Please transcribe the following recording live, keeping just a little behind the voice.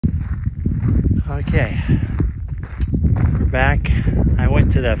Okay, we're back. I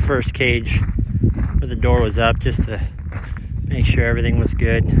went to the first cage where the door was up just to make sure everything was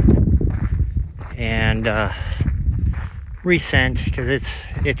good, and resent, because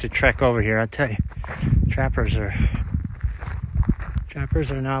it's a trek over here. I'll tell you, trappers are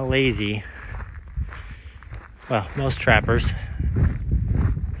not lazy. Well, most trappers.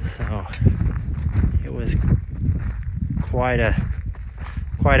 So it was quite a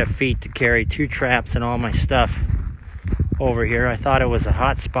feat to carry 2 traps and all my stuff over here. I thought it was a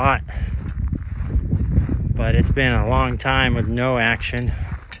hot spot, but it's been a long time with no action.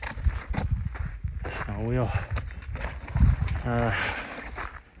 So we'll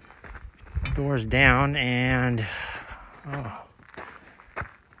doors down, and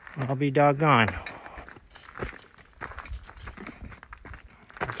I'll be doggone.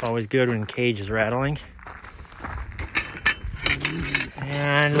 It's always good when cage is rattling.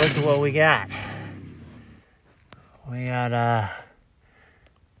 And look at what we got. We got a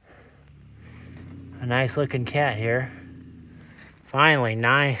nice looking cat here. Finally,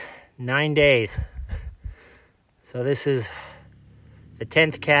 nine days. So this is the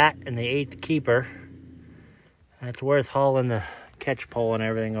 10th cat and the 8th keeper. That's worth hauling the catch pole and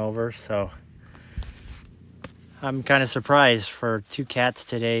everything over. So I'm kind of surprised for 2 cats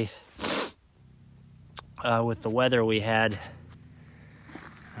today with the weather we had.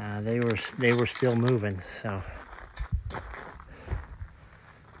 They were still moving. So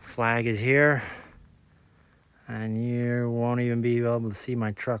flag is here, and you won't even be able to see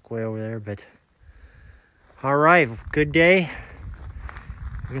my truck way over there. But all right, good day.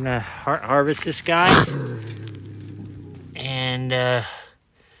 We're gonna harvest this guy and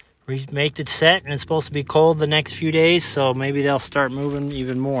make it set, and it's supposed to be cold the next few days, so maybe they'll start moving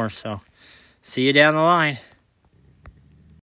even more. So see you down the line.